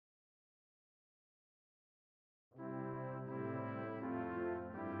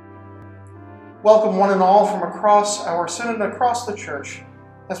Welcome one and all from across our synod and across the church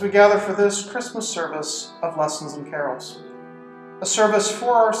as we gather for this Christmas service of Lessons and Carols, a service for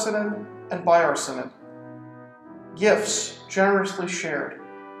our synod and by our synod. Gifts generously shared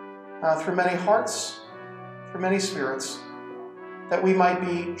through many hearts, through many spirits, that we might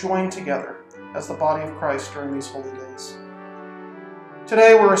be joined together as the body of Christ during these holy days.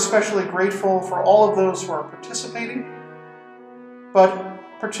 Today we're especially grateful for all of those who are participating, but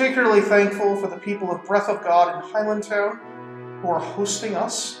particularly thankful for the people of Breath of God in Highlandtown who are hosting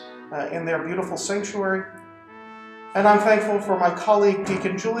us in their beautiful sanctuary. And I'm thankful for my colleague,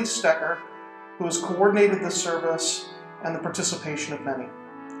 Deacon Julie Stecker, who has coordinated this service and the participation of many.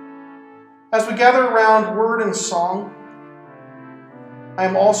 As we gather around word and song, I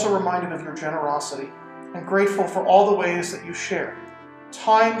am also reminded of your generosity and grateful for all the ways that you share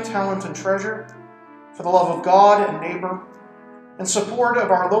time, talent, and treasure for the love of God and neighbor, in support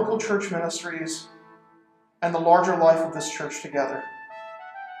of our local church ministries and the larger life of this church together.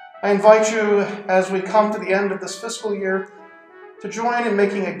 I invite you, as we come to the end of this fiscal year, to join in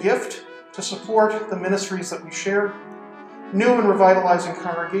making a gift to support the ministries that we share, new and revitalizing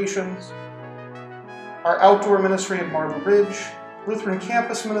congregations, our outdoor ministry at Marlow Ridge, Lutheran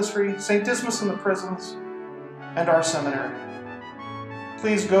Campus Ministry, St. Dismas in the Prisons, and our seminary.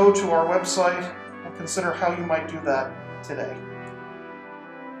 Please go to our website and consider how you might do that today.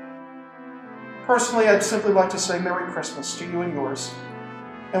 Personally, I'd simply like to say Merry Christmas to you and yours,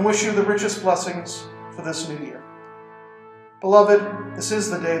 and wish you the richest blessings for this new year. Beloved, this is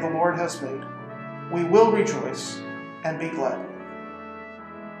the day the Lord has made. We will rejoice and be glad.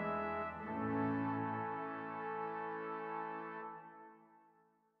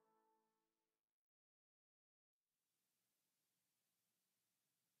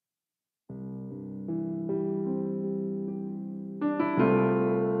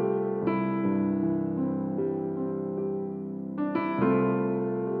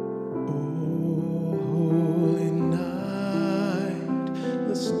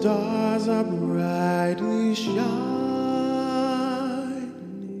 Stars are brightly shining.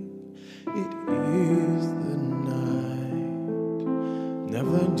 It is the night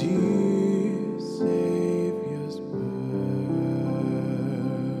of the dear Savior's birth.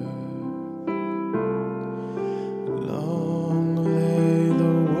 Long lay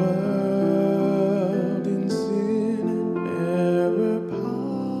the world in sin and error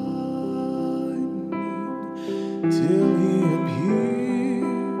pining, till He appeared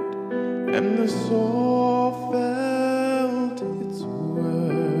and the soul felt its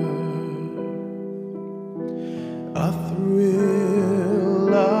worth. A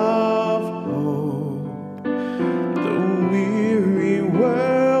thrill of hope, the weary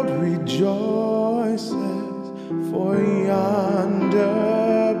world rejoices, for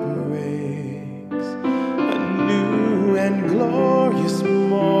yonder breaks a new and glorious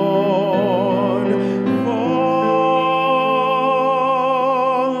morn.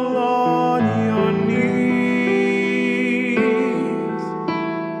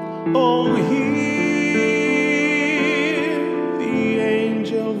 Oh, hear the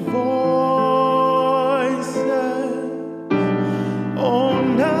angel voices. Oh,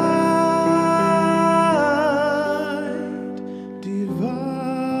 night divine.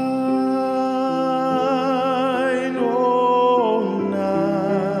 Oh,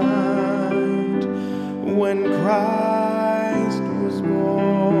 night when Christ was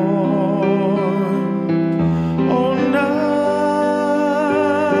born. Oh, night.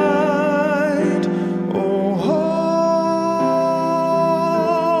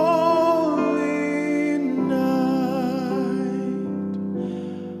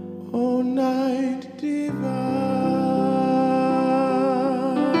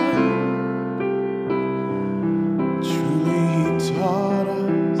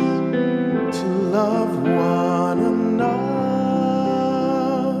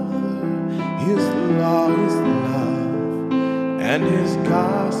 And His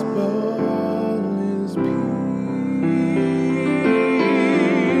gospel is peace.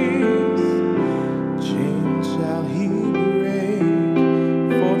 Chains shall He break,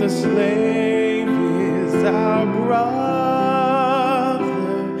 for the slave is our brother,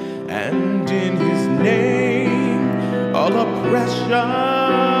 and in His name all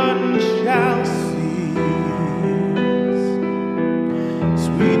oppression shall cease.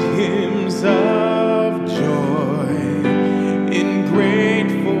 Sweet hymns of joy in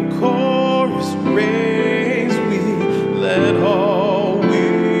grateful chorus raise we, let all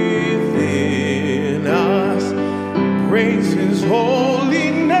within us praise His holy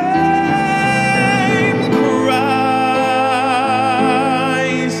name.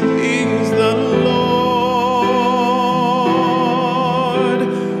 Christ is the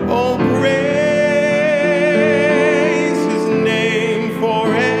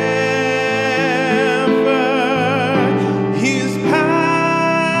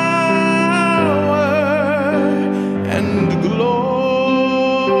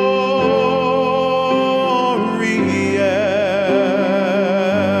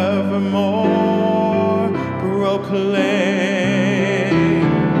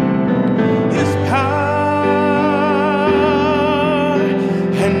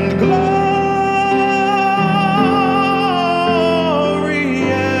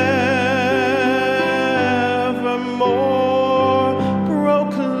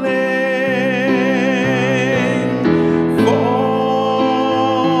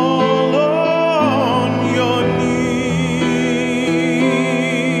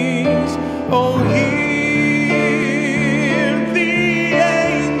Oh, hear the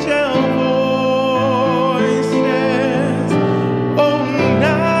angel voices. Oh,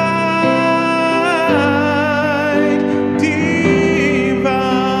 night divine.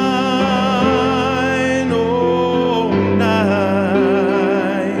 Oh,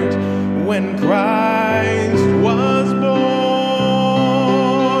 night when Christ was born.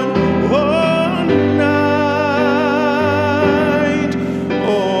 Oh, night.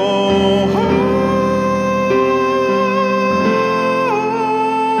 Oh,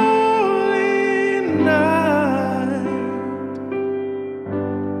 holy night.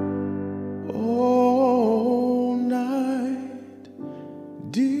 Oh, night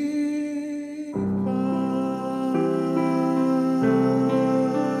divine.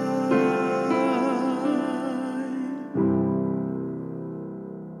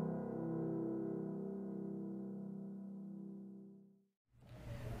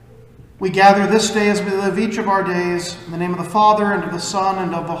 We gather this day as we live each of our days in the name of the Father, and of the Son,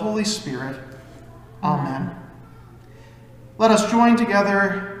 and of the Holy Spirit. Amen. Let us join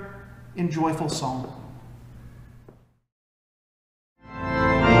together in joyful song.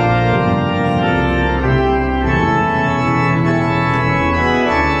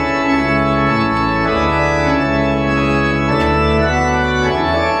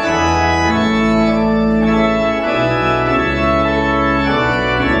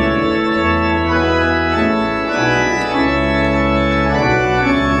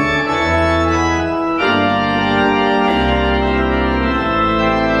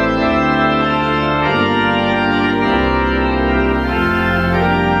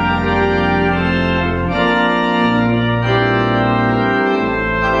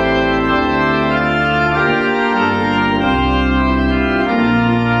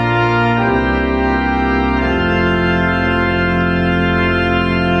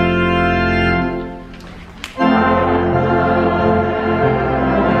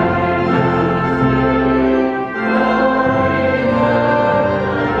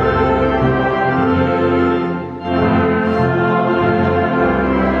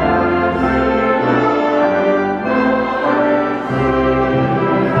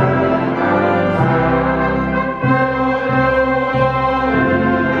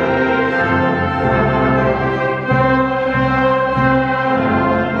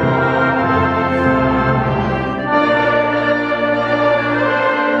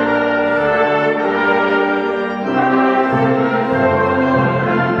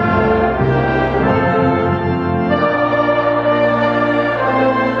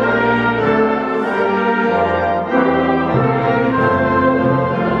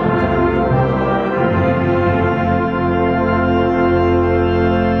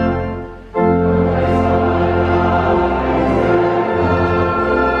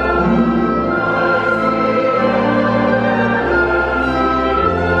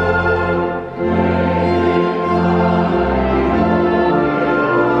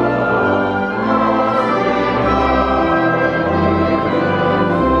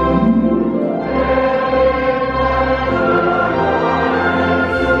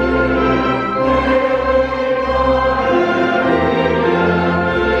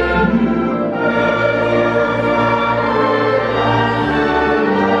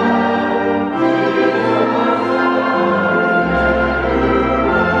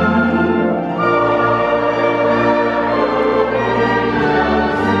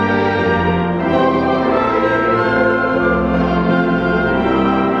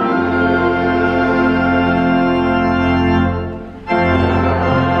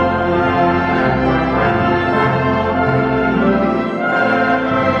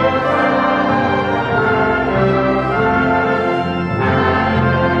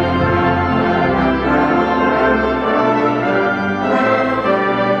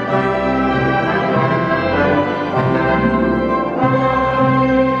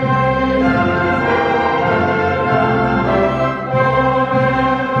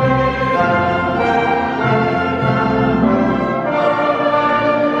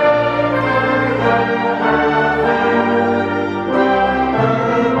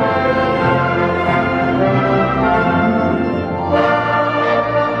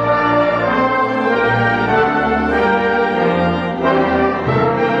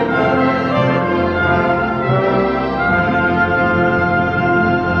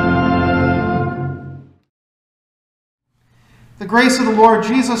 The grace of the Lord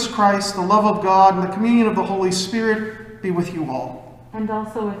Jesus Christ, the love of God, and the communion of the Holy Spirit be with you all. And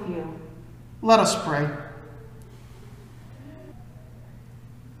also with you. Let us pray.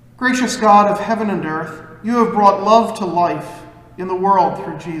 Gracious God of heaven and earth, you have brought love to life in the world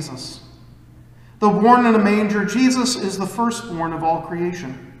through Jesus. Though born in a manger, Jesus is the firstborn of all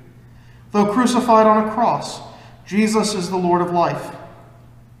creation. Though crucified on a cross, Jesus is the Lord of life.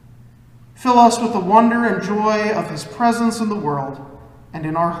 Fill us with the wonder and joy of his presence in the world and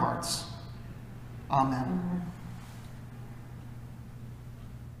in our hearts. Amen.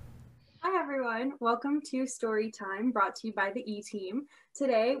 Hi everyone, welcome to Story Time, brought to you by the E-Team.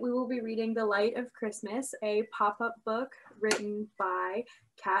 Today we will be reading The Light of Christmas, a pop-up book written by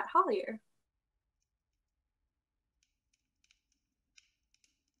Kat Hollier.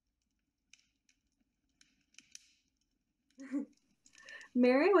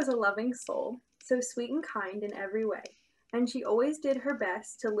 Mary was a loving soul, so sweet and kind in every way, and she always did her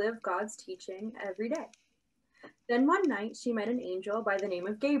best to live God's teaching every day. Then one night she met an angel by the name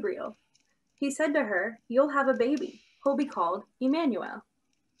of Gabriel. He said to her, "You'll have a baby. He'll be called Emmanuel."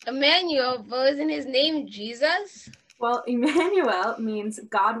 Emmanuel, but isn't his name Jesus? Well, Emmanuel means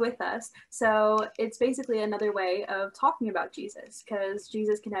God with us, so it's basically another way of talking about Jesus, because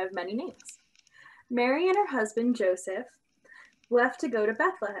Jesus can have many names. Mary and her husband Joseph left to go to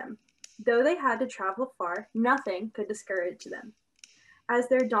Bethlehem. Though they had to travel far, nothing could discourage them. As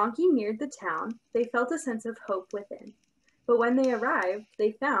their donkey neared the town, they felt a sense of hope within. But when they arrived,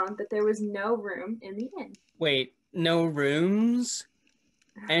 they found that there was no room in the inn. Wait, no rooms?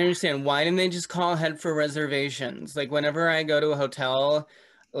 I understand. Why didn't they just call ahead for reservations? Like, whenever I go to a hotel,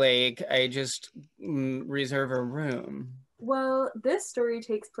 like, I just reserve a room. Well, this story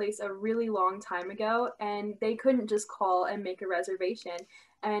takes place a really long time ago, and they couldn't just call and make a reservation.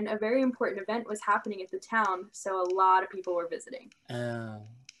 And a very important event was happening at the town, so a lot of people were visiting. Oh.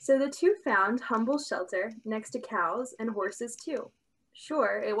 So the two found humble shelter next to cows and horses too.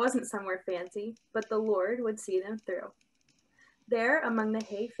 Sure, it wasn't somewhere fancy, but the Lord would see them through. There, among the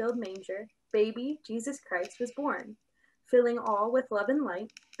hay-filled manger, baby Jesus Christ was born, filling all with love and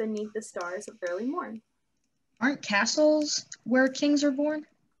light beneath the stars of early morn. Aren't castles where kings are born?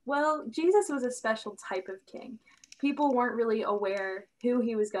 Well, Jesus was a special type of king. People weren't really aware who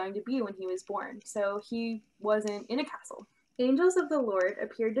he was going to be when he was born, so he wasn't in a castle. Angels of the Lord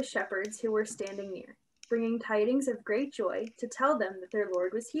appeared to shepherds who were standing near, bringing tidings of great joy to tell them that their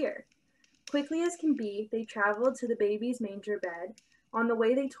Lord was here. Quickly as can be, they traveled to the baby's manger bed. On the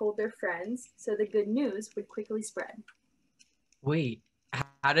way they told their friends, so the good news would quickly spread. Wait,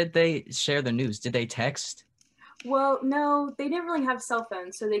 how did they share the news? Did they text? Well, no, they didn't really have cell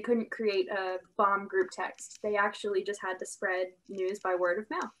phones, so they couldn't create a bomb group text. They actually just had to spread news by word of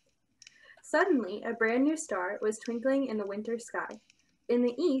mouth. Suddenly, a brand new star was twinkling in the winter sky. In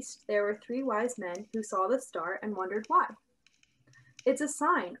the east, there were 3 wise men who saw the star and wondered why. "It's a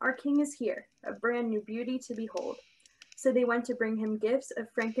sign, our king is here, a brand new beauty to behold." So they went to bring him gifts of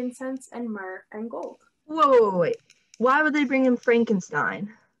frankincense and myrrh and gold. Wait. Why would they bring him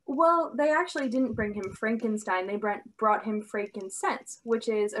Frankenstein? Well, they actually didn't bring him Frankenstein, they brought him frankincense, which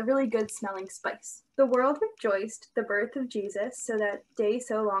is a really good smelling spice. The world rejoiced the birth of Jesus, so that day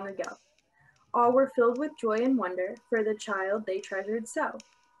so long ago. All were filled with joy and wonder for the child they treasured so.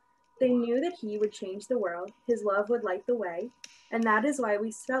 They knew that he would change the world, his love would light the way, and that is why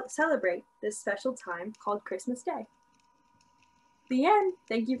we celebrate this special time called Christmas Day. The end.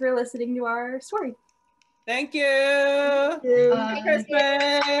 Thank you for listening to our story. Thank you! Merry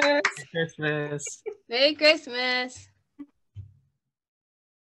Christmas! Christmas. Merry Christmas.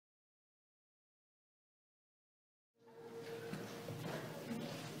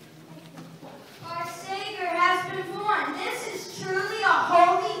 Our Savior has been born. This is truly a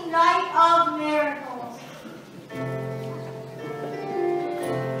holy night of miracles.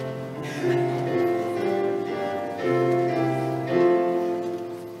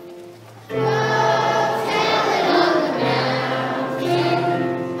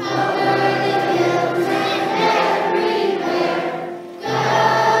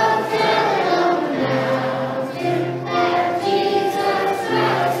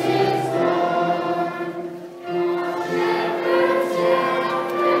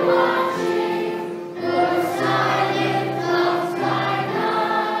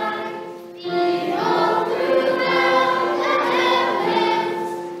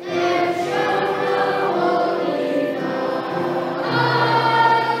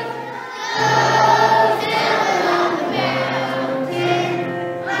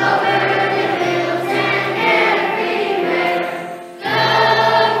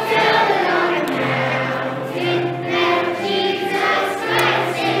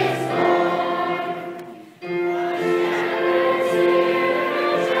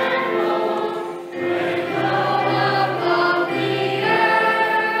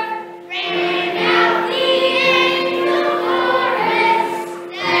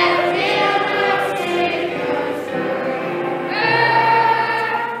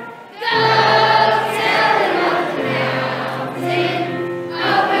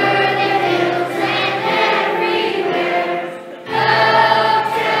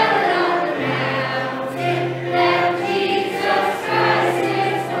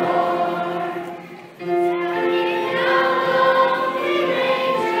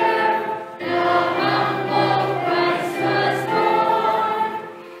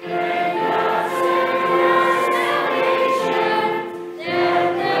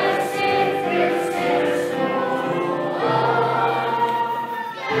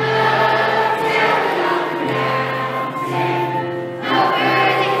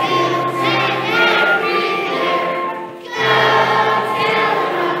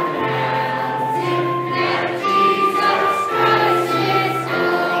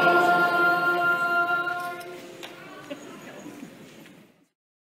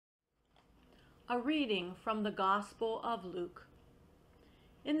 A reading from the Gospel of Luke.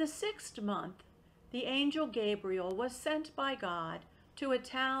 In the 6th month, the angel Gabriel was sent by God to a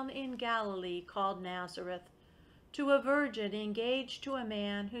town in Galilee called Nazareth, to a virgin engaged to a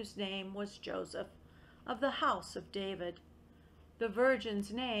man whose name was Joseph, of the house of David. The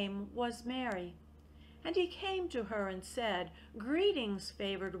virgin's name was Mary. And he came to her and said, "Greetings,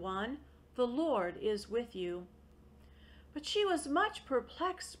 favored one, the Lord is with you." But she was much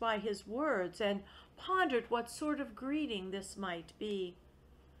perplexed by his words and pondered what sort of greeting this might be.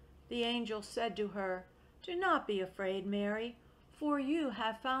 The angel said to her, "Do not be afraid, Mary, for you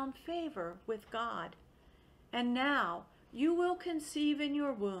have found favor with God. And now you will conceive in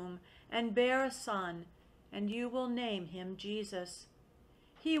your womb and bear a son, and you will name him Jesus.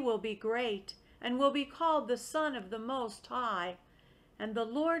 He will be great and will be called the Son of the Most High, and the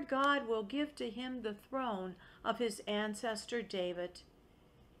Lord God will give to him the throne of his ancestor David.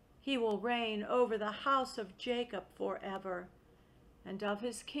 He will reign over the house of Jacob forever, and of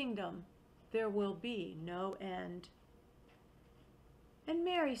his kingdom there will be no end." And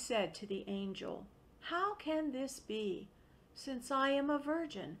Mary said to the angel, "How can this be, since I am a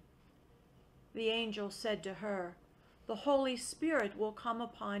virgin?" The angel said to her, "The Holy Spirit will come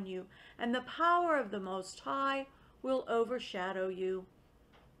upon you, and the power of the Most High will overshadow you.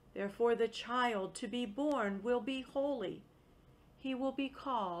 Therefore the child to be born will be holy. He will be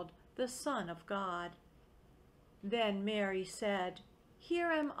called the Son of God." Then Mary said,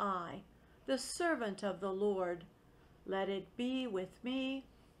 "Here am I, the servant of the Lord. Let it be with me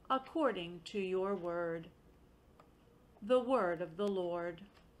according to your word." The word of the Lord.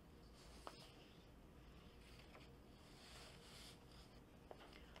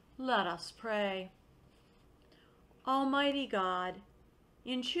 Let us pray. Almighty God,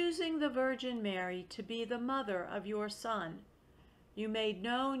 in choosing the Virgin Mary to be the mother of your Son, you made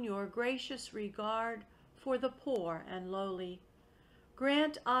known your gracious regard for the poor and lowly.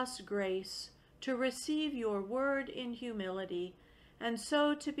 Grant us grace to receive your word in humility, and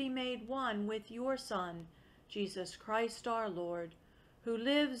so to be made one with your Son, Jesus Christ our Lord, who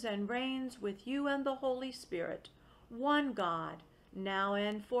lives and reigns with you and the Holy Spirit, one God, now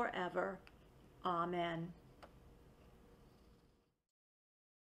and forever. Amen.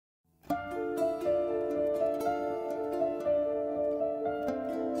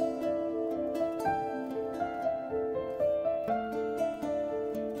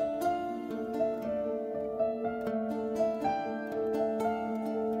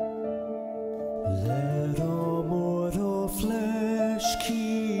 Let all mortal flesh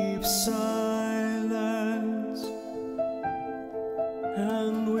keep silence,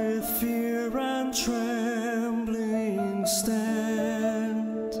 and with fear and trembling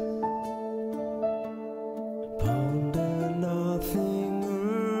stand. Ponder nothing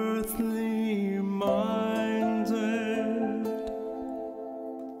earthly minded,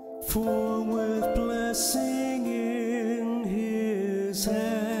 for with blessing in his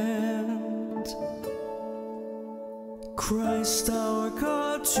hand, Christ our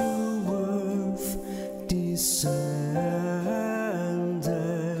God to earth descendeth,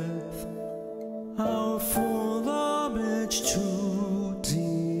 our full homage to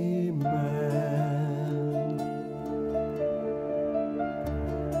demand.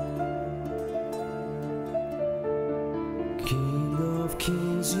 King of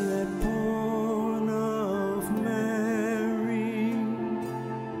kings, yet born of Mary,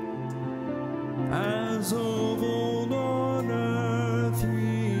 as of old on earth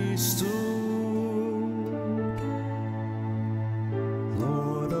he stood,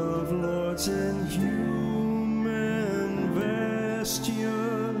 Lord of lords in human vesture,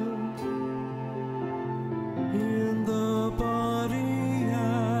 in the body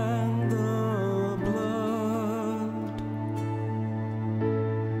and the blood,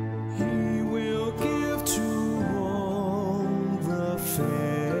 he will give to all the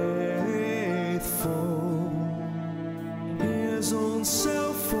faithful his own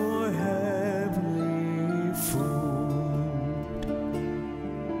self for heavenly food.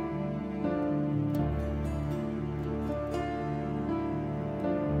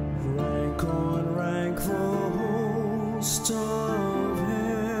 Rank on rank the host of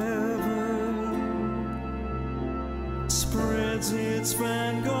heaven spreads its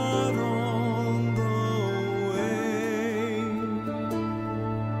vanguard on the way,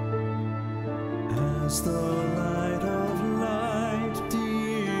 as the light of light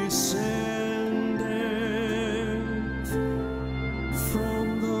descendeth from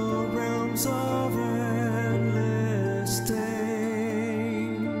the realms of endless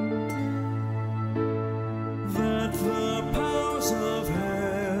day, that the powers of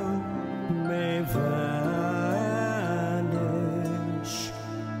hell may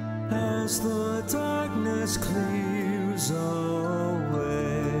as the darkness clears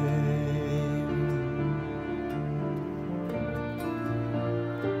away.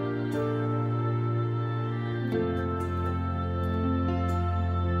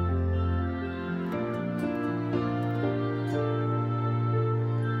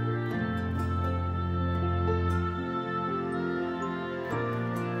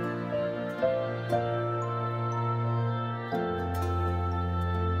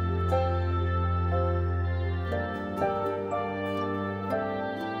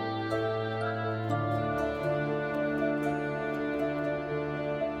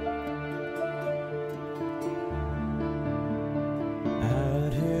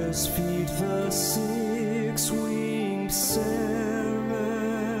 At his feet the six-winged seraph,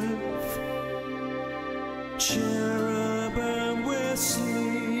 cherubim with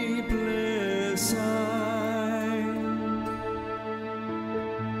sleepless eye,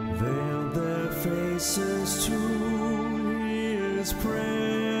 veiled their faces to his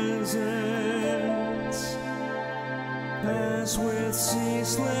presence, as with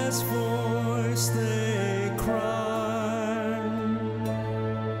ceaseless voice they cry.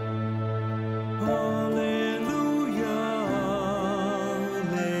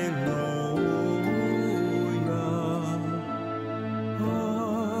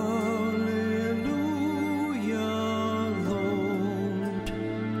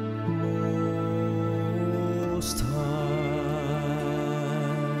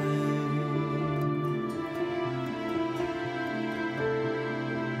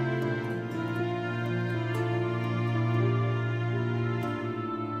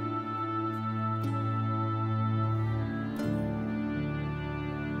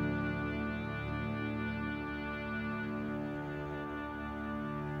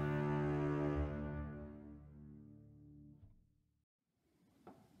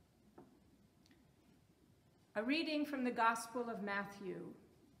 A reading from the Gospel of Matthew.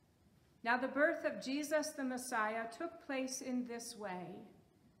 Now the birth of Jesus the Messiah took place in this way.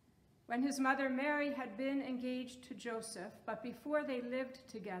 When his mother Mary had been engaged to Joseph, but before they lived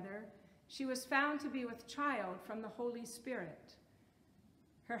together, she was found to be with child from the Holy Spirit.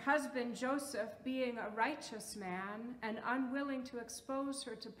 Her husband Joseph, being a righteous man and unwilling to expose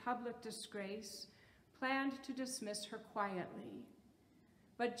her to public disgrace, planned to dismiss her quietly.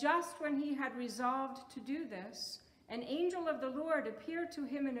 But just when he had resolved to do this, an angel of the Lord appeared to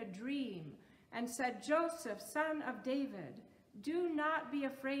him in a dream and said, "Joseph, son of David, do not be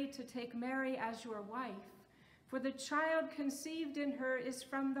afraid to take Mary as your wife, for the child conceived in her is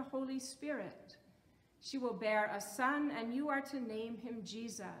from the Holy Spirit. She will bear a son, and you are to name him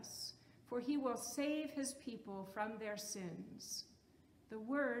Jesus, for he will save his people from their sins." The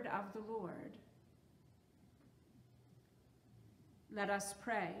word of the Lord. Let us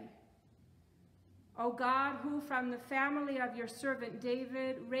pray. O God, who from the family of your servant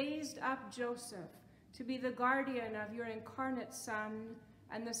David raised up Joseph to be the guardian of your incarnate Son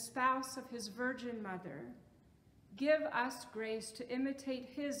and the spouse of his virgin mother, give us grace to imitate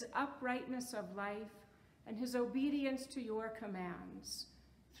his uprightness of life and his obedience to your commands.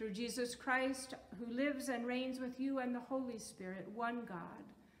 Through Jesus Christ, who lives and reigns with you and the Holy Spirit, one God,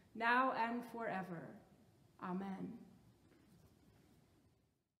 now and forever. Amen.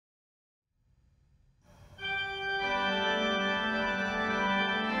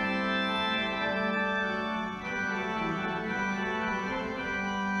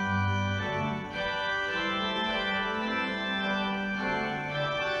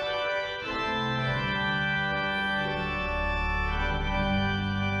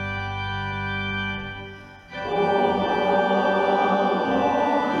 Oh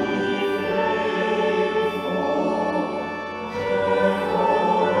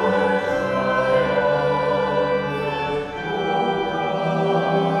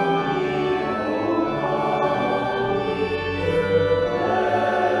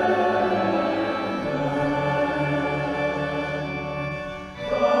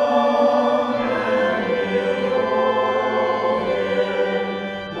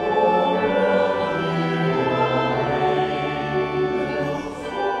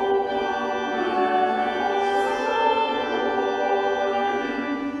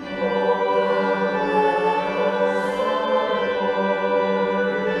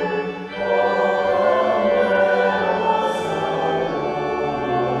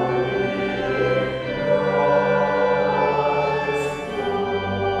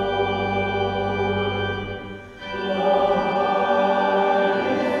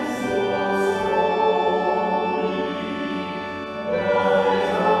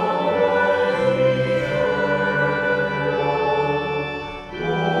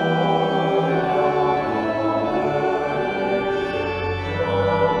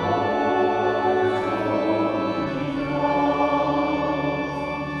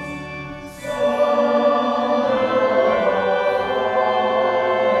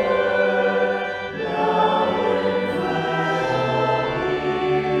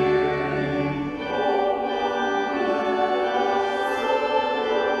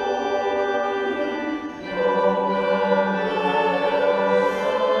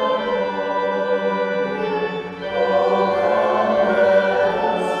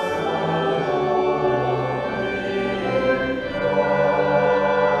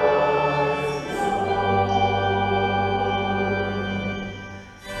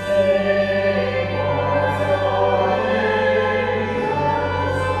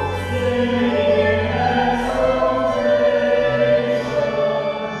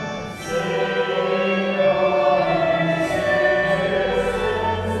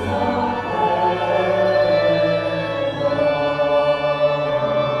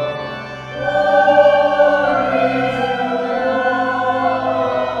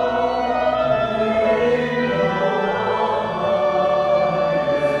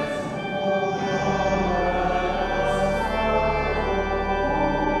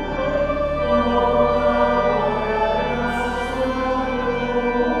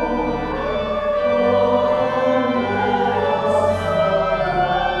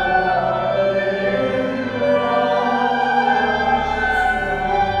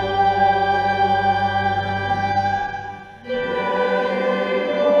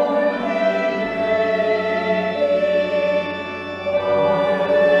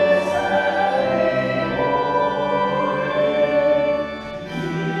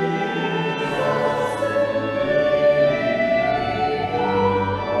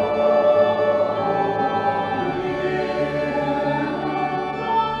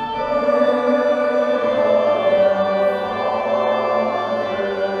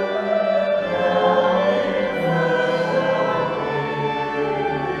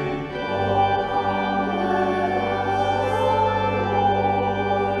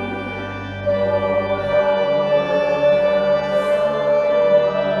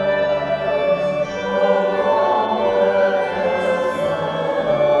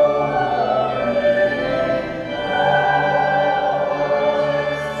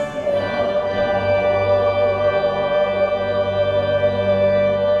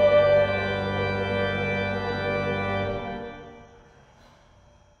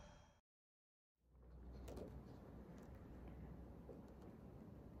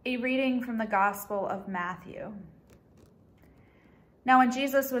A reading from the Gospel of Matthew. Now when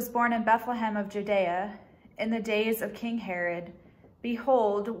Jesus was born in Bethlehem of Judea, in the days of King Herod,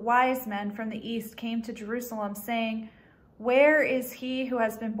 behold, wise men from the east came to Jerusalem, saying, "Where is he who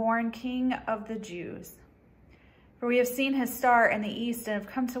has been born King of the Jews? For we have seen his star in the east and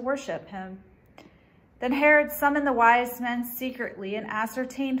have come to worship him." Then Herod summoned the wise men secretly and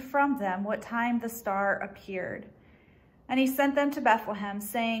ascertained from them what time the star appeared. And he sent them to Bethlehem,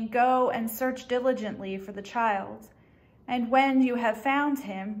 saying, "Go and search diligently for the child. And when you have found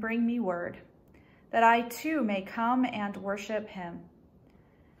him, bring me word, that I too may come and worship him."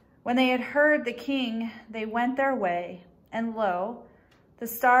 When they had heard the king, they went their way, and lo, the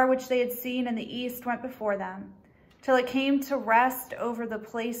star which they had seen in the east went before them, till it came to rest over the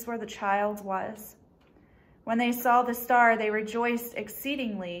place where the child was. When they saw the star, they rejoiced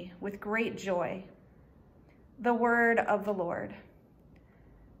exceedingly with great joy. The word of the Lord.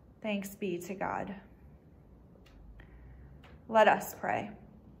 Thanks be to God. Let us pray.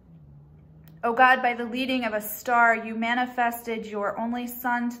 O God, by the leading of a star, you manifested your only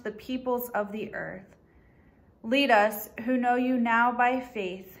Son to the peoples of the earth. Lead us, who know you now by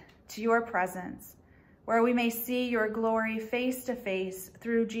faith, to your presence, where we may see your glory face to face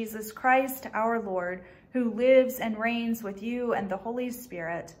through Jesus Christ, our Lord, who lives and reigns with you and the Holy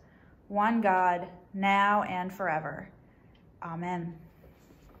Spirit, one God, now and forever. Amen.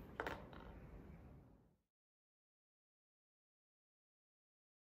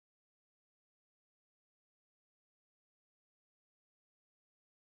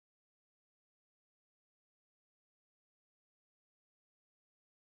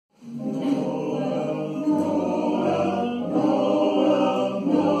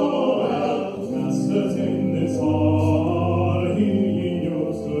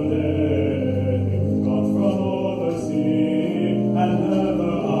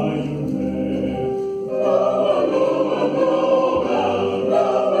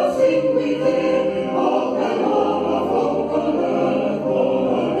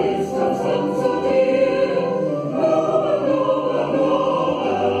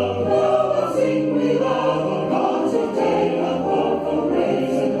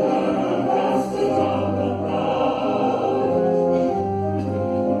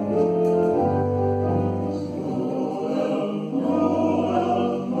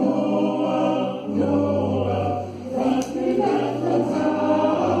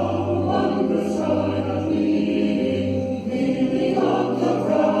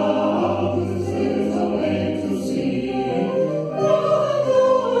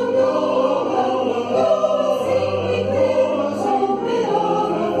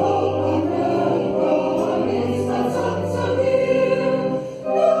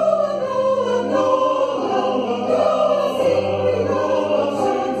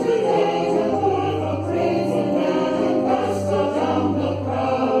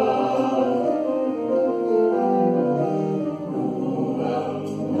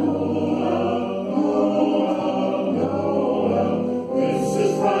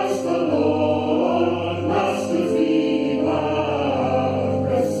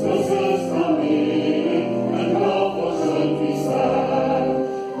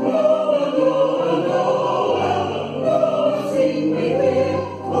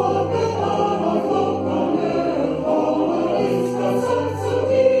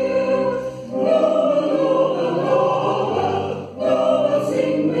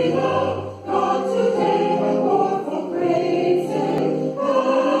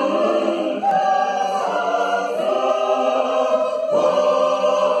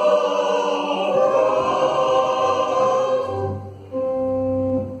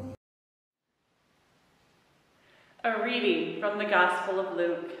 A reading from the Gospel of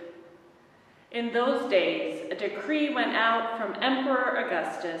Luke. In those days, a decree went out from Emperor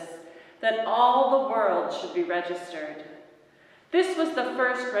Augustus that all the world should be registered. This was the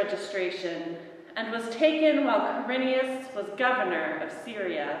first registration and was taken while Quirinius was governor of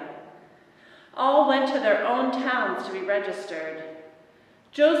Syria. All went to their own towns to be registered.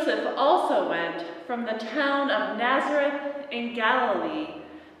 Joseph also went from the town of Nazareth in Galilee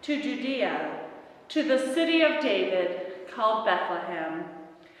to Judea, to the city of David called Bethlehem,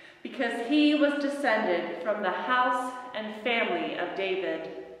 because he was descended from the house and family of David.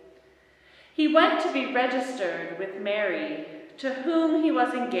 He went to be registered with Mary, to whom he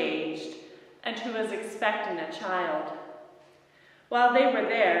was engaged and who was expecting a child. While they were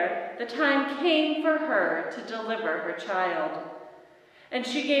there, the time came for her to deliver her child. And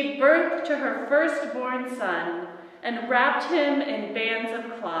she gave birth to her firstborn son and wrapped him in bands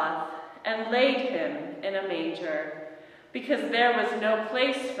of cloth and laid him in a manger, because there was no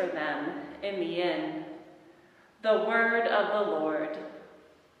place for them in the inn. The word of the Lord.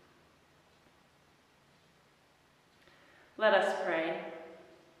 Let us pray.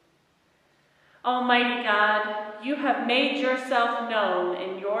 Almighty God, you have made yourself known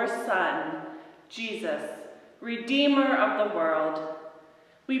in your Son, Jesus, Redeemer of the world.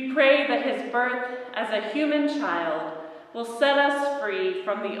 We pray that his birth as a human child will set us free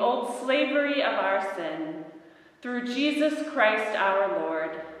from the old slavery of our sin, through Jesus Christ our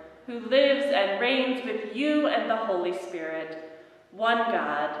Lord, who lives and reigns with you and the Holy Spirit, one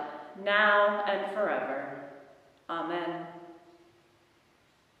God, now and forever. Amen.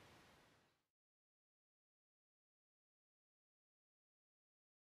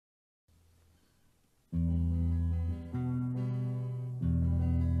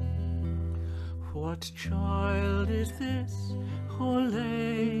 What child is this who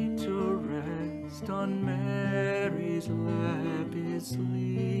lay to rest on Mary's lap is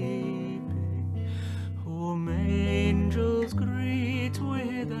sleeping, whom angels greet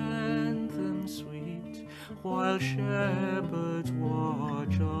with anthems sweet, while shepherds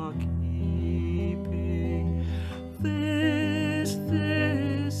watch are keeping? This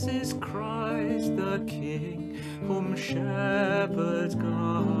is Christ the King, whom shepherds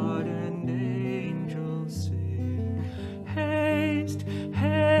guard and angels sing. Haste,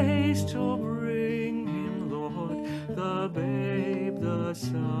 haste to bring him, Lord, the babe, the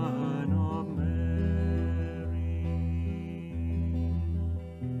Son of Mary.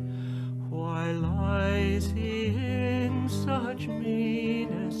 Why lies he in such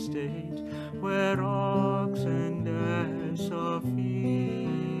mean estate, where ox and ass are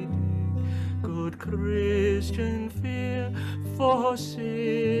feeding? Good Christian, fear, for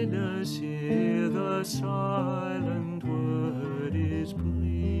sinners hear the silent word is pleading.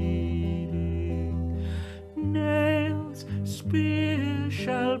 Nails, spears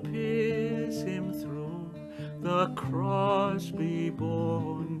shall pierce him through, the cross be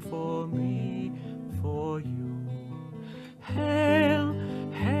borne for me, for you. Hail,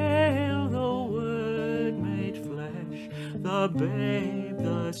 hail the Word made flesh, the babe,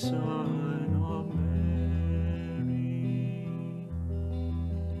 the Son of Mary.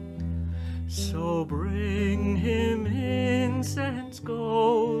 So bring him incense,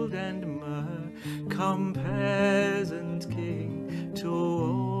 gold, and myrrh, come peasant king to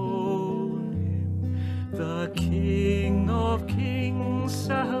own him. The King of kings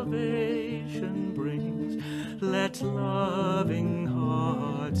salvation brings, let loving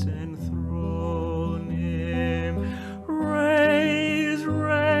hearts enthrone him. Raise,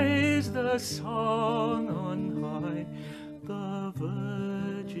 raise the song on high, the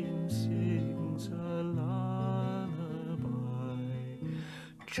Virgin sings a lullaby.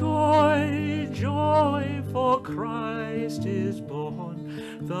 Joy, joy, for Christ is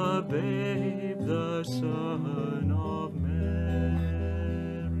born, the babe, the Son of Mary.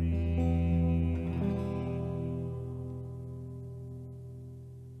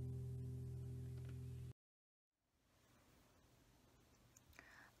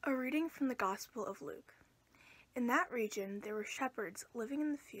 A reading from the Gospel of Luke. In that region there were shepherds living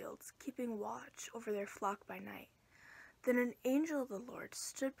in the fields, keeping watch over their flock by night. Then an angel of the Lord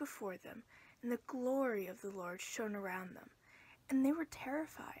stood before them, and the glory of the Lord shone around them, and they were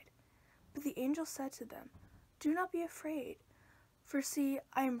terrified. But the angel said to them, "Do not be afraid, for see,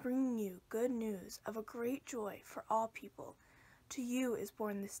 I am bringing you good news of a great joy for all people. To you is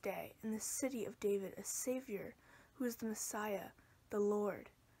born this day in the city of David a Savior, who is the Messiah, the Lord.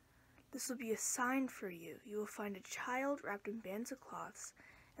 This will be a sign for you. You will find a child wrapped in bands of cloths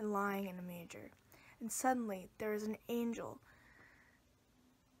and lying in a manger." And suddenly there was an angel,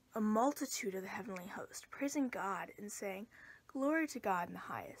 a multitude of the heavenly host, praising God and saying, "Glory to God in the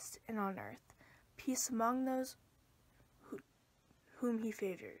highest, and on earth, peace among those whom he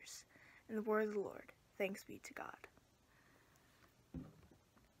favors." And the word of the Lord. Thanks be to God.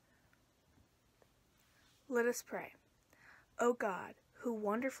 Let us pray. O God, who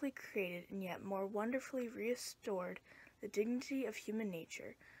wonderfully created and yet more wonderfully restored the dignity of human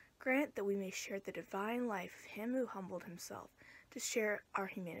nature, grant that we may share the divine life of him who humbled himself to share our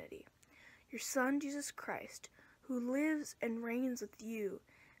humanity. Your Son, Jesus Christ, who lives and reigns with you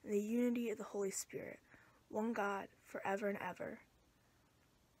in the unity of the Holy Spirit, one God, forever and ever.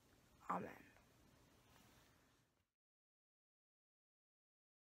 Amen.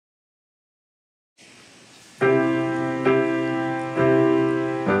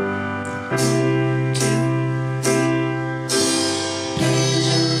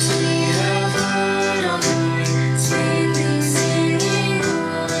 Singing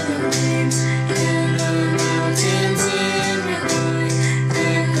over the waves, in the mountains.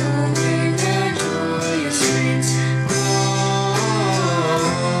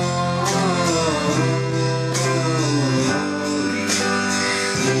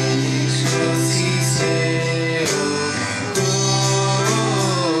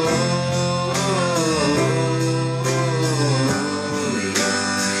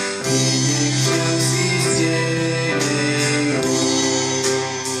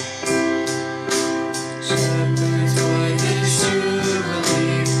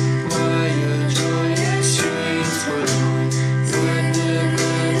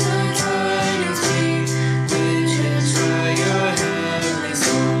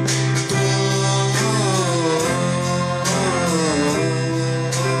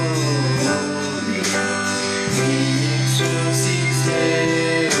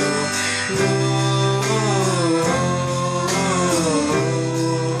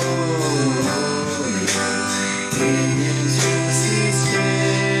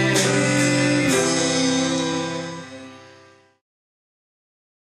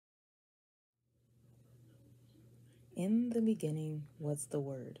 In the beginning was the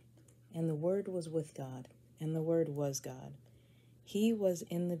Word, and the Word was with God, and the Word was God. He was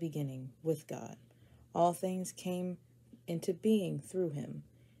in the beginning with God. All things came into being through him,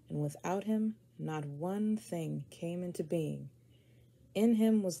 and without him not one thing came into being. In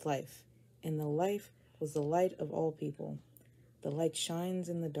him was life, and the life was the light of all people. The light shines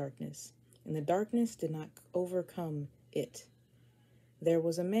in the darkness, and the darkness did not overcome it. There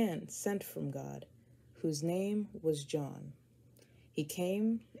was a man sent from God, whose name was John. He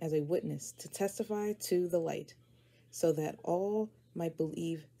came as a witness to testify to the light, so that all might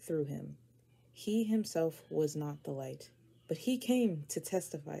believe through him. He himself was not the light, but he came to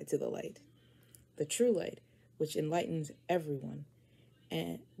testify to the light, the true light, which enlightens everyone,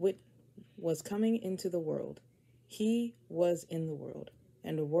 and which was coming into the world. He was in the world,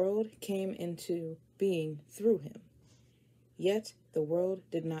 and the world came into being through him. Yet the world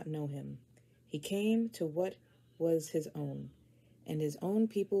did not know him. He came to what was his own, and his own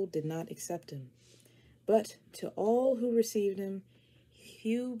people did not accept him. But to all who received him,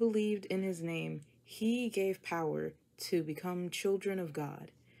 who believed in his name, he gave power to become children of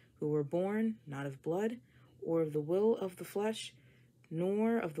God, who were born not of blood, or of the will of the flesh,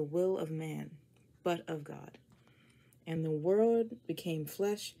 nor of the will of man, but of God. And the Word became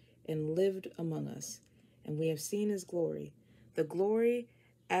flesh and lived among us, and we have seen his glory, the glory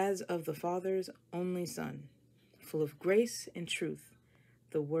as of the Father's only Son, full of grace and truth,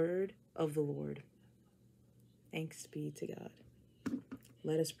 the word of the Lord. Thanks be to God.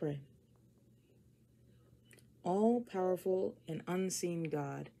 Let us pray. All-powerful and unseen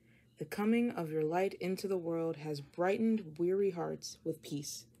God, the coming of your light into the world has brightened weary hearts with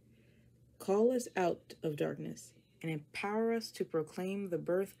peace. Call us out of darkness and empower us to proclaim the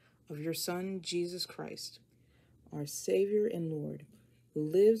birth of your Son, Jesus Christ, our Savior and Lord, who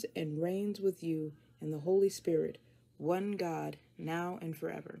lives and reigns with you and the Holy Spirit, one God, now and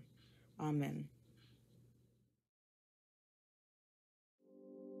forever. Amen.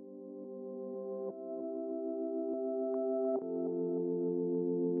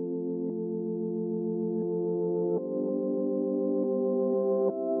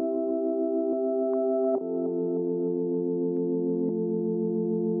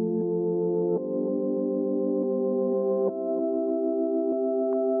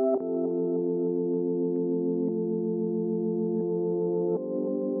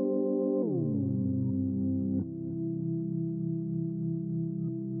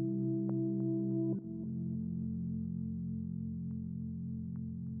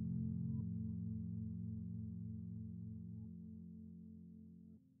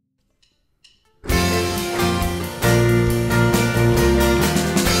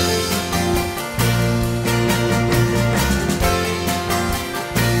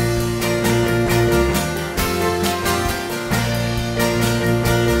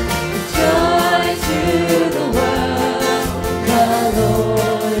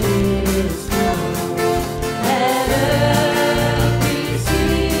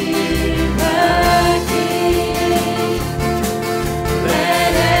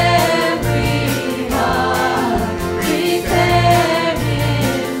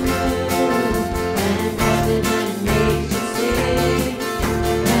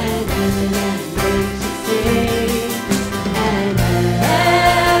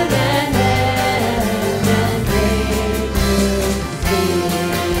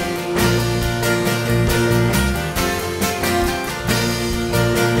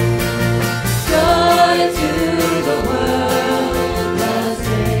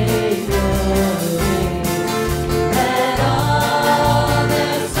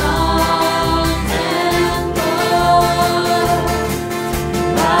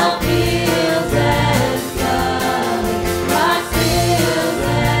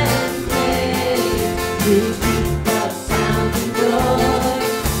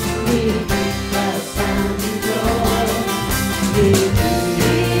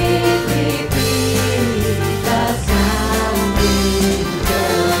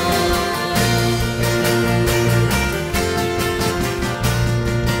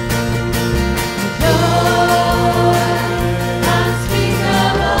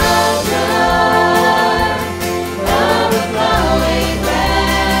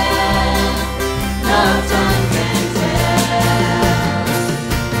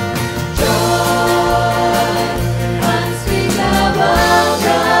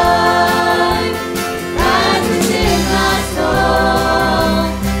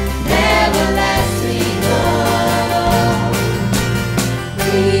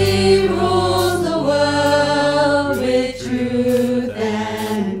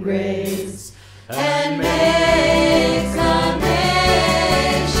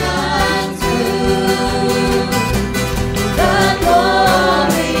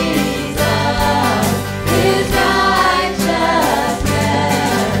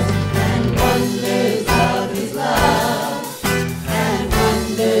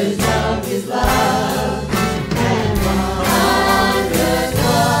 is love, and wondrous,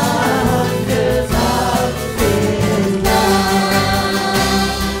 wonders of His love.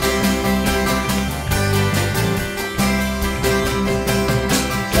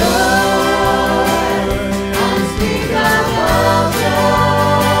 Joy, unspeakable joy,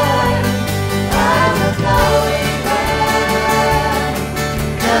 as a flowing well,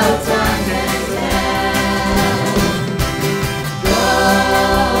 no tongue can tell. Joy,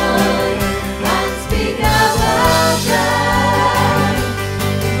 unspeakable joy,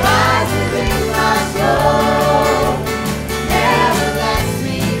 rises in my soul, never lets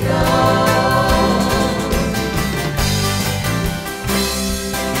me go.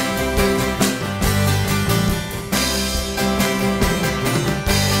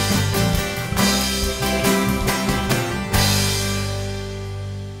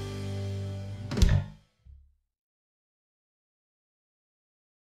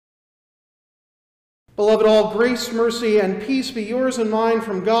 Beloved, all grace, mercy, and peace be yours and mine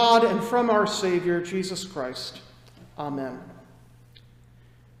from God and from our Savior, Jesus Christ. Amen.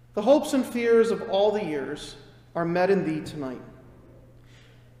 The hopes and fears of all the years are met in thee tonight.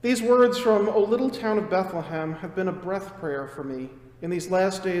 These words from O Little Town of Bethlehem have been a breath prayer for me in these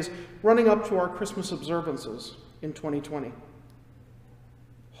last days running up to our Christmas observances in 2020.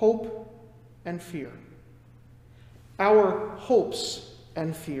 Hope and fear. Our hopes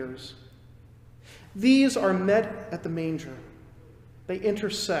and fears. These are met at the manger. They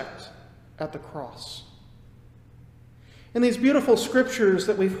intersect at the cross. In these beautiful scriptures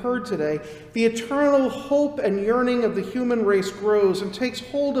that we've heard today, the eternal hope and yearning of the human race grows and takes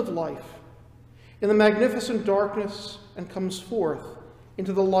hold of life in the magnificent darkness and comes forth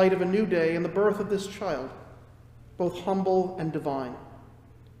into the light of a new day in the birth of this child, both humble and divine.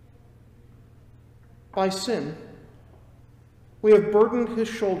 By sin, we have burdened his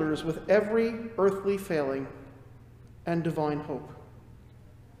shoulders with every earthly failing and divine hope.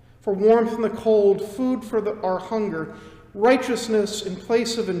 For warmth in the cold, food for our hunger, righteousness in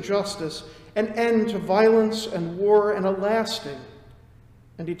place of injustice, an end to violence and war, and a lasting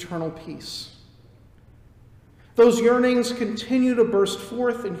and eternal peace. Those yearnings continue to burst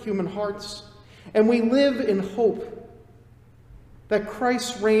forth in human hearts, and we live in hope that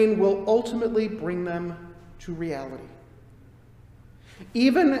Christ's reign will ultimately bring them to reality.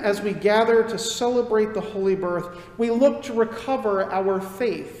 Even as we gather to celebrate the Holy Birth, we look to recover our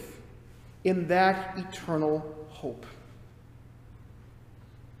faith in that eternal hope.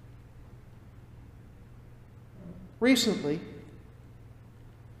 Recently,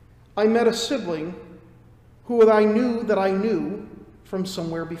 I met a sibling who I knew from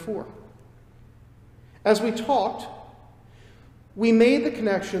somewhere before. As we talked, we made the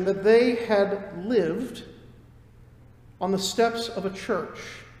connection that they had lived on the steps of a church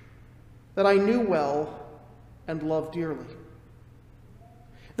that I knew well and loved dearly.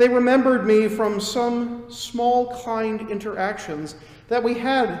 They remembered me from some small, kind interactions that we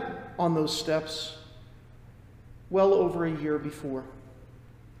had on those steps well over a year before.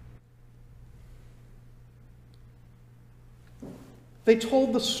 They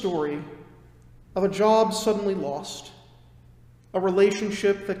told the story of a job suddenly lost, a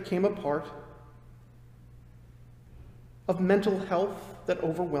relationship that came apart, of mental health that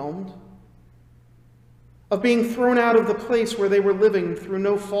overwhelmed, of being thrown out of the place where they were living through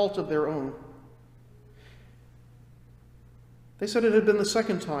no fault of their own. They said it had been the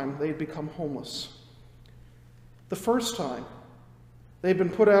second time they had become homeless. The first time, they had been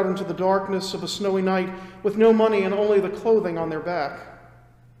put out into the darkness of a snowy night with no money and only the clothing on their back.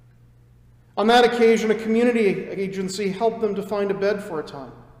 On that occasion, a community agency helped them to find a bed for a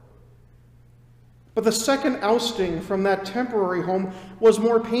time. But the second ousting from that temporary home was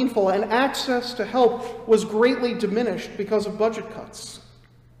more painful, and access to help was greatly diminished because of budget cuts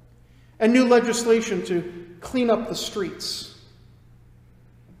and new legislation to clean up the streets,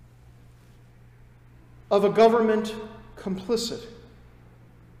 of a government complicit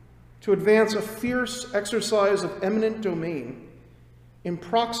to advance a fierce exercise of eminent domain in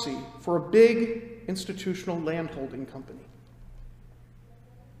proxy for a big institutional landholding company.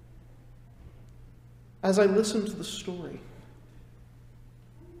 As I listened to the story,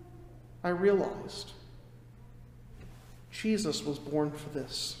 I realized Jesus was born for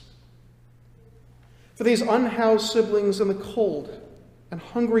this. For these unhoused siblings in the cold and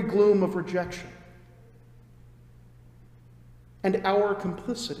hungry gloom of rejection, and our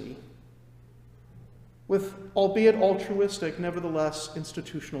complicity with, albeit altruistic, nevertheless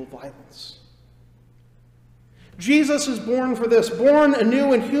institutional violence. Jesus is born for this, born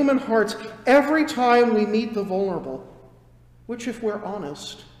anew in human hearts every time we meet the vulnerable, which, if we're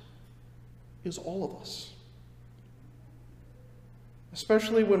honest, is all of us,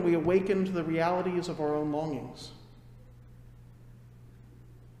 especially when we awaken to the realities of our own longings.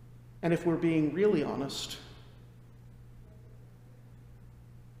 And if we're being really honest,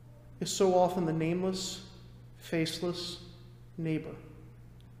 is so often the nameless, faceless neighbor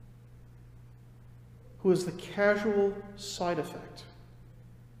who is the casual side effect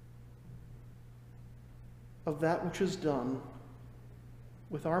of that which is done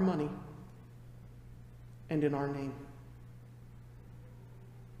with our money and in our name.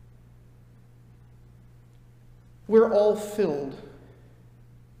 We're all filled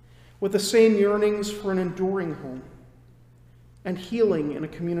with the same yearnings for an enduring home and healing in a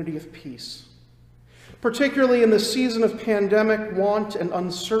community of peace, particularly in the season of pandemic want and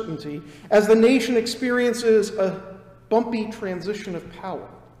uncertainty, as the nation experiences a bumpy transition of power.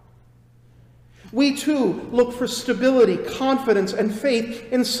 We too look for stability, confidence, and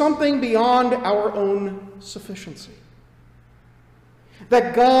faith in something beyond our own sufficiency.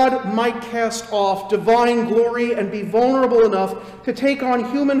 That God might cast off divine glory and be vulnerable enough to take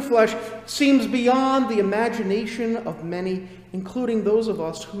on human flesh seems beyond the imagination of many, including those of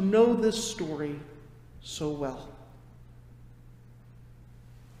us who know this story so well.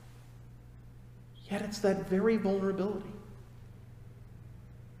 Yet it's that very vulnerability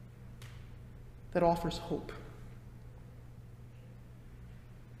that offers hope,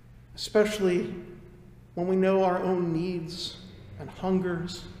 especially when we know our own needs and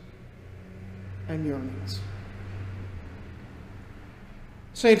hungers and yearnings.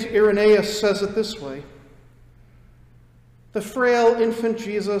 Saint Irenaeus says it this way: the frail infant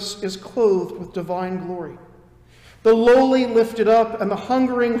Jesus is clothed with divine glory, the lowly lifted up, and the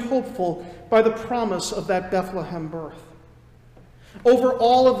hungering hopeful by the promise of that Bethlehem birth. Over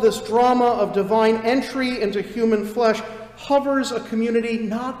all of this drama of divine entry into human flesh hovers a community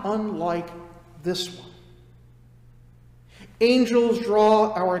not unlike this one. Angels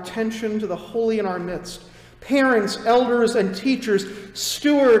draw our attention to the holy in our midst. Parents, elders, and teachers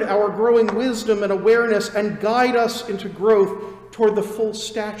steward our growing wisdom and awareness and guide us into growth toward the full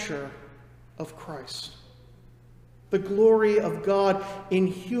stature of Christ. The glory of God in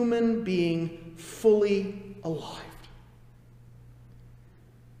human being fully alive.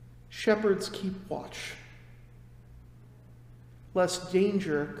 Shepherds keep watch, lest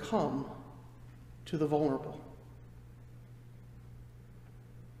danger come to the vulnerable.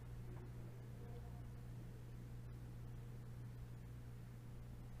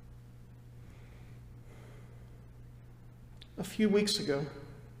 A few weeks ago,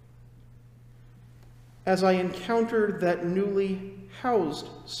 as I encountered that newly housed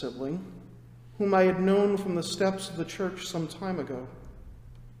sibling, whom I had known from the steps of the church some time ago,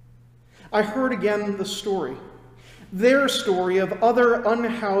 I heard again the story, their story of other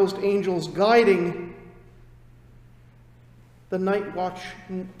unhoused angels guiding the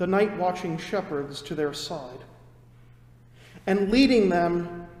night-watching shepherds to their side and leading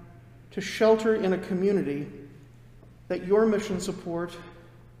them to shelter in a community that your mission support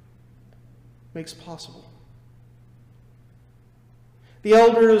makes possible. The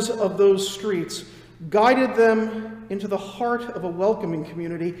elders of those streets guided them into the heart of a welcoming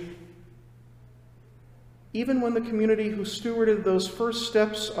community, even when the community who stewarded those first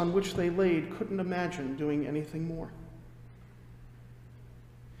steps on which they laid couldn't imagine doing anything more.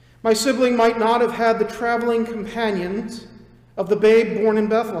 My sibling might not have had the traveling companions of the babe born in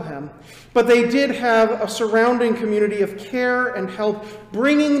Bethlehem, but they did have a surrounding community of care and help,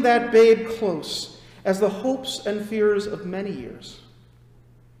 bringing that babe close as the hopes and fears of many years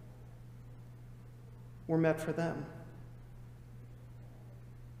were met for them.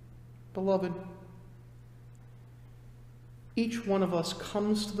 Beloved, each one of us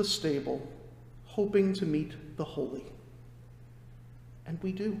comes to the stable hoping to meet the holy, and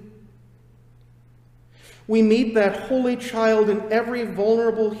we do. We meet that holy child in every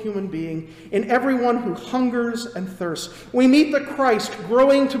vulnerable human being, in everyone who hungers and thirsts. We meet the Christ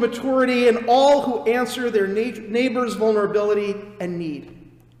growing to maturity in all who answer their neighbor's vulnerability and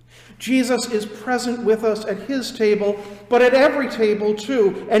need. Jesus is present with us at his table, but at every table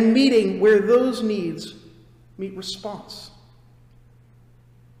too, and meeting where those needs meet response.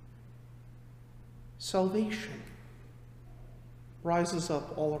 Salvation rises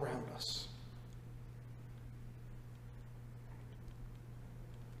up all around us.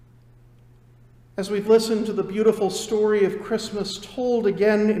 As we've listened to the beautiful story of Christmas told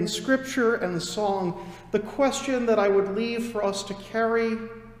again in Scripture and song, the question that I would leave for us to carry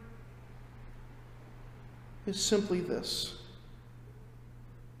is simply this: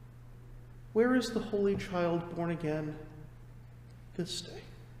 where is the Holy Child born again this day?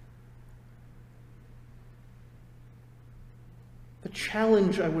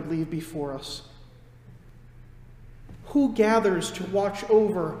 challenge I would leave before us. Who gathers to watch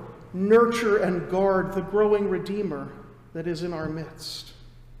over, nurture, and guard the growing Redeemer that is in our midst?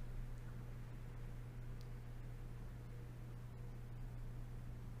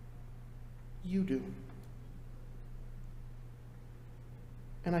 You do.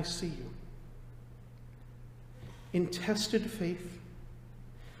 And I see you. In tested faith,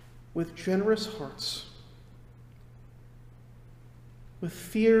 with generous hearts, with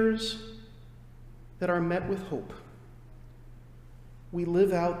fears that are met with hope, we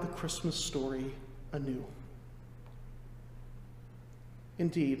live out the Christmas story anew.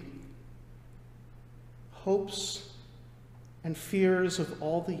 Indeed, hopes and fears of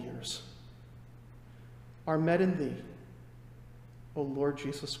all the years are met in thee, O Lord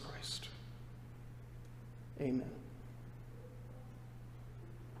Jesus Christ. Amen.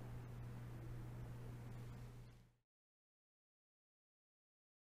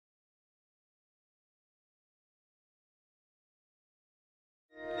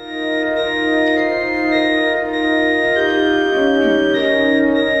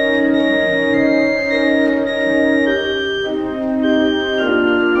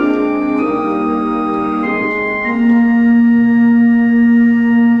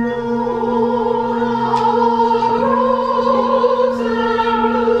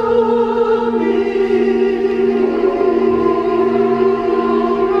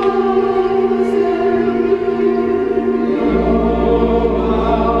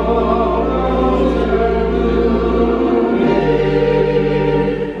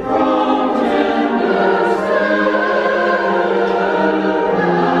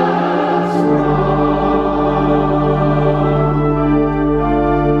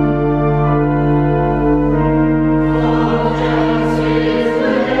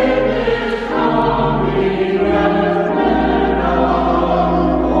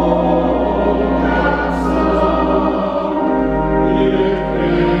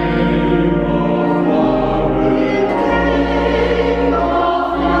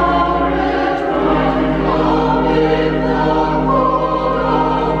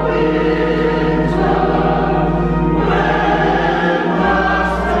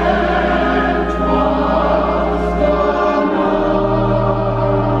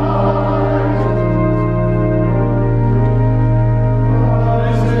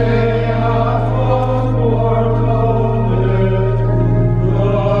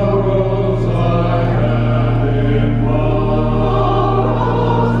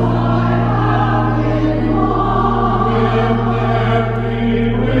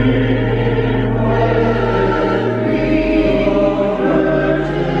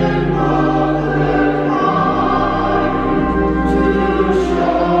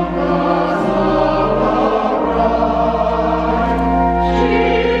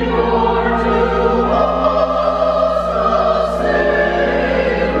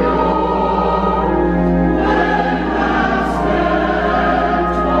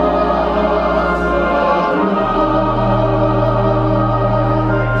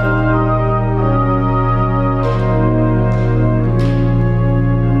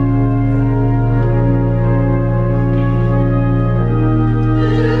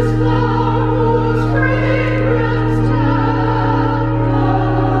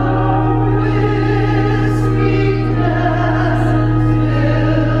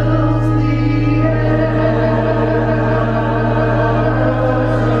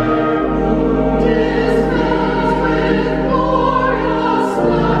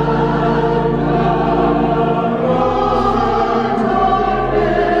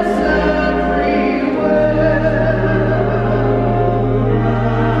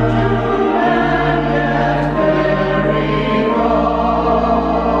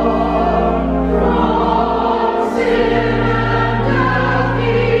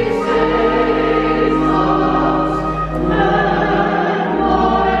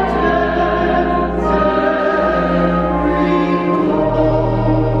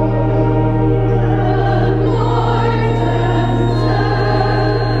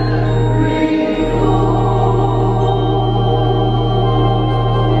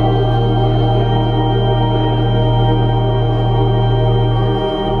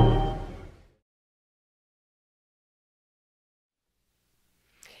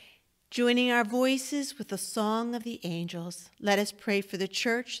 Joining our voices with the song of the angels, let us pray for the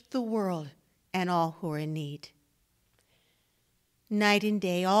church, the world, and all who are in need. Night and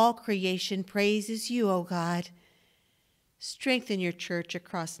day, all creation praises you, O God. Strengthen your church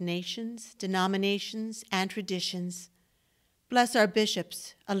across nations, denominations, and traditions. Bless our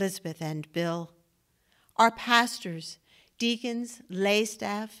bishops, Elizabeth and Bill, our pastors, deacons, lay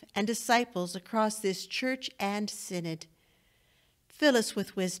staff, and disciples across this church and synod. Fill us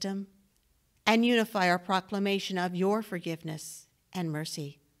with wisdom and unify our proclamation of your forgiveness and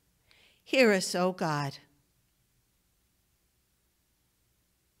mercy. Hear us, O God.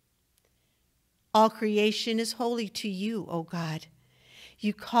 All creation is holy to you, O God.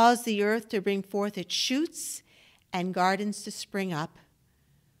 You cause the earth to bring forth its shoots and gardens to spring up.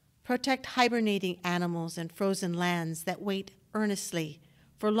 Protect hibernating animals and frozen lands that wait earnestly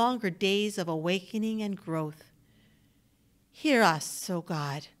for longer days of awakening and growth. Hear us, O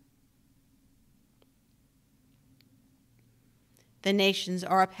God. The nations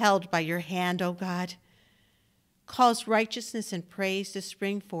are upheld by your hand, O God. Cause righteousness and praise to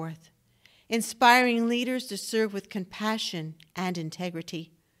spring forth, inspiring leaders to serve with compassion and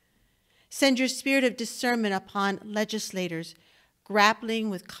integrity. Send your spirit of discernment upon legislators grappling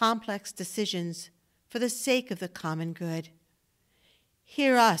with complex decisions for the sake of the common good.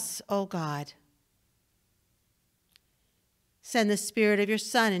 Hear us, O God. Send the Spirit of your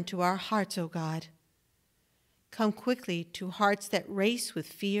Son into our hearts, O God. Come quickly to hearts that race with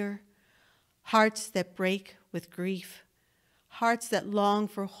fear, hearts that break with grief, hearts that long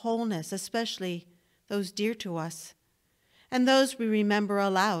for wholeness, especially those dear to us, and those we remember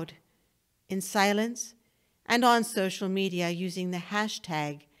aloud, in silence, and on social media using the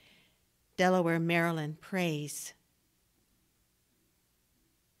hashtag Delaware Maryland Praise.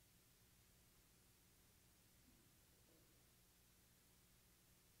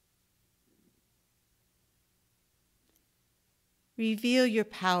 Reveal your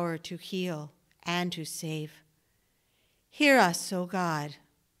power to heal and to save. Hear us, O God.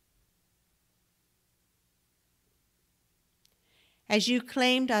 As you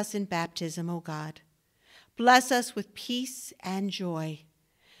claimed us in baptism, O God, bless us with peace and joy.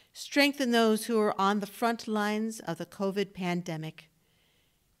 Strengthen those who are on the front lines of the COVID pandemic.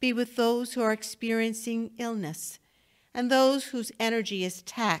 Be with those who are experiencing illness and those whose energy is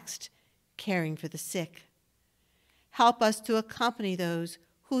taxed caring for the sick. Help us to accompany those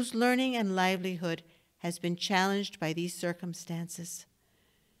whose learning and livelihood has been challenged by these circumstances.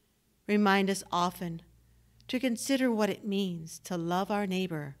 Remind us often to consider what it means to love our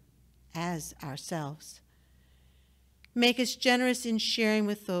neighbor as ourselves. Make us generous in sharing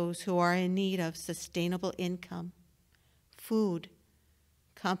with those who are in need of sustainable income, food,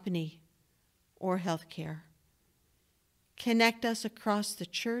 company, or health care. Connect us across the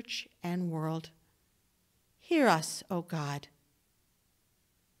church and world. Hear us, O God.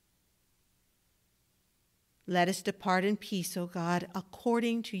 Let us depart in peace, O God,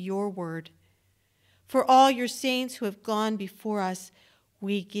 according to your word. For all your saints who have gone before us,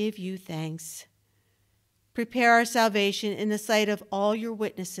 we give you thanks. Prepare our salvation in the sight of all your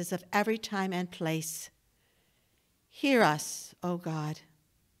witnesses of every time and place. Hear us, O God.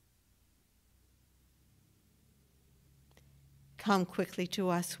 Come quickly to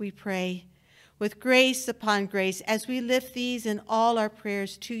us, we pray, with grace upon grace, as we lift these and all our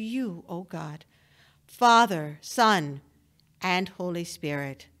prayers to you, O God, Father, Son, and Holy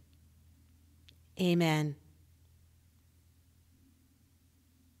Spirit. Amen.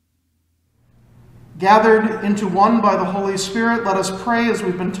 Gathered into one by the Holy Spirit, let us pray as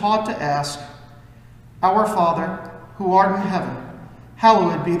we've been taught to ask. Our Father, who art in heaven,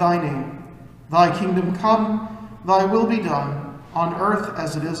 hallowed be thy name. Thy kingdom come, thy will be done, on earth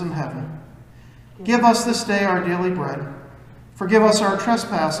as it is in heaven. Give us this day our daily bread. Forgive us our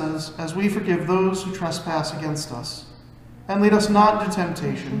trespasses, as we forgive those who trespass against us. And lead us not into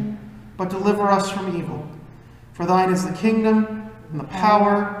temptation, but deliver us from evil. For thine is the kingdom, and the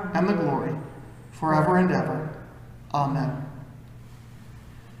power, and the glory, forever and ever. Amen.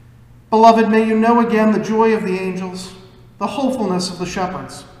 Beloved, may you know again the joy of the angels, the hopefulness of the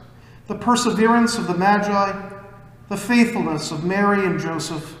shepherds, the perseverance of the Magi, the faithfulness of Mary and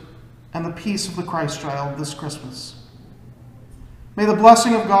Joseph, and the peace of the Christ child this Christmas. May the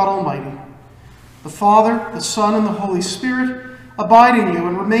blessing of God Almighty, the Father, the Son, and the Holy Spirit abide in you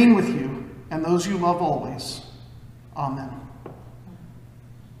and remain with you and those you love always. Amen.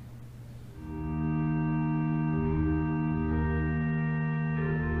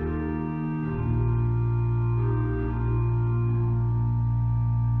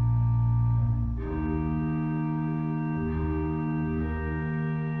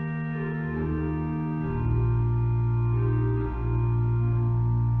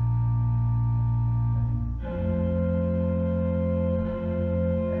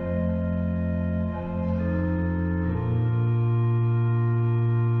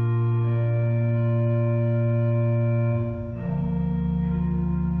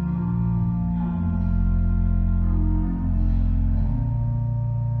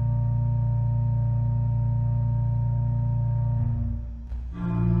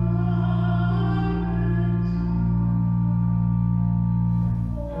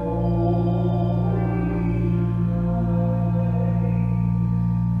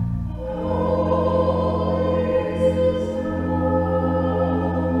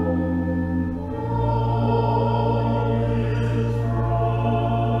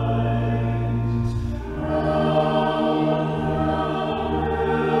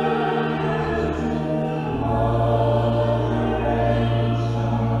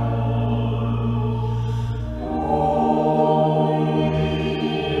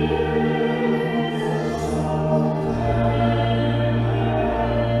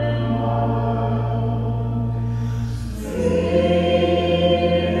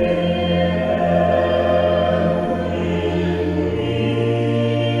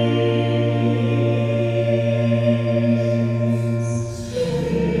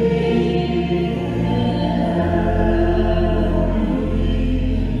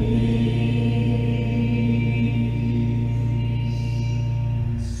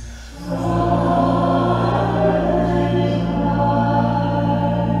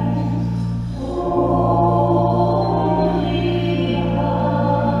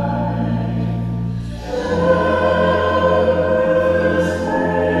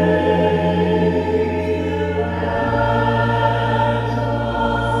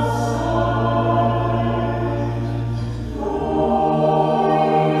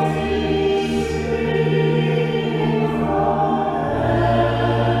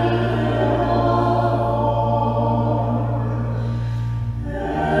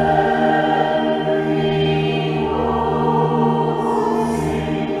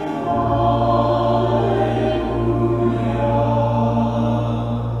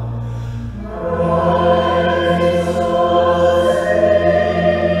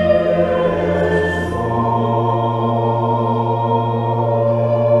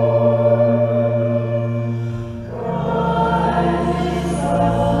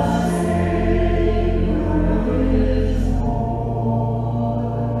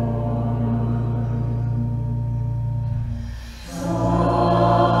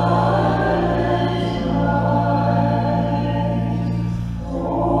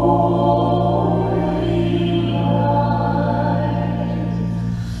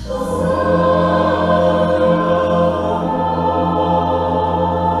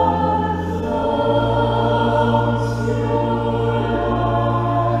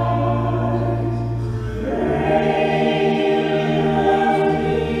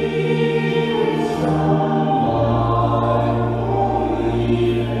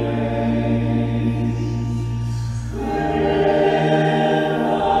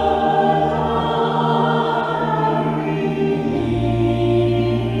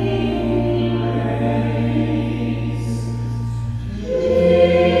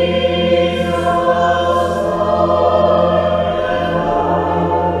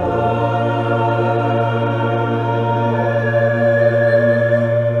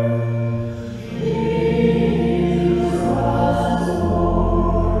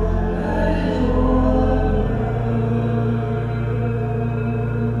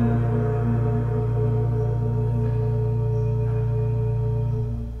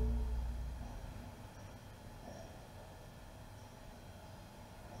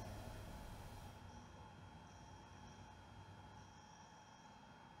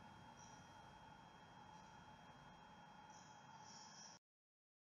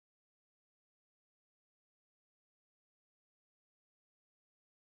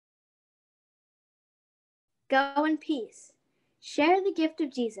 Go in peace. Share the gift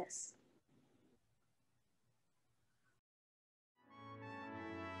of Jesus.